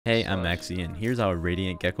Hey, I'm Maxie, and here's how a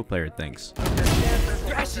Radiant Gekko player thinks.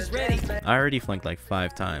 I already flanked like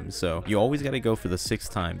 5 times, so you always gotta go for the 6th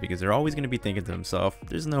time because they're always gonna be thinking to himself,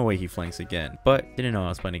 there's no way he flanks again. But didn't know I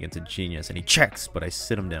was playing against a genius, and he checks, but I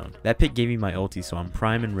sit him down. That pick gave me my ulti, so I'm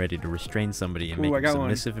prime and ready to restrain somebody and make him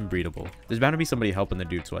submissive and breedable. There's bound to be somebody helping the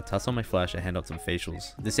dude, so I toss on my flash and hand out some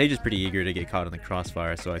facials. The Sage is pretty eager to get caught in the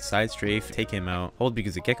crossfire, so I side strafe, take him out, hold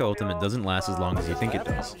because the Gekko ultimate doesn't last as long as you think it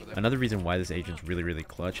does. Another reason why this agent's really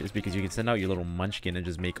clutch is because you can send out your little munchkin and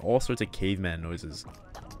just make all sorts of caveman noises.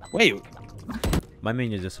 Wait. My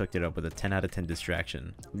minion just hooked it up with a 10 out of 10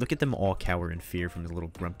 distraction. Look at them all cower in fear from the little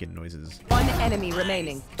grumpkin noises. One enemy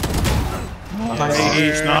remaining.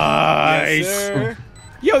 Nice. Yes,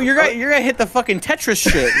 yo, you're gonna hit the fucking Tetris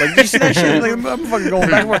shit. Like, you see that shit? Like, I'm fucking going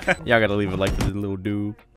back. Y'all gotta leave a like for the little dude.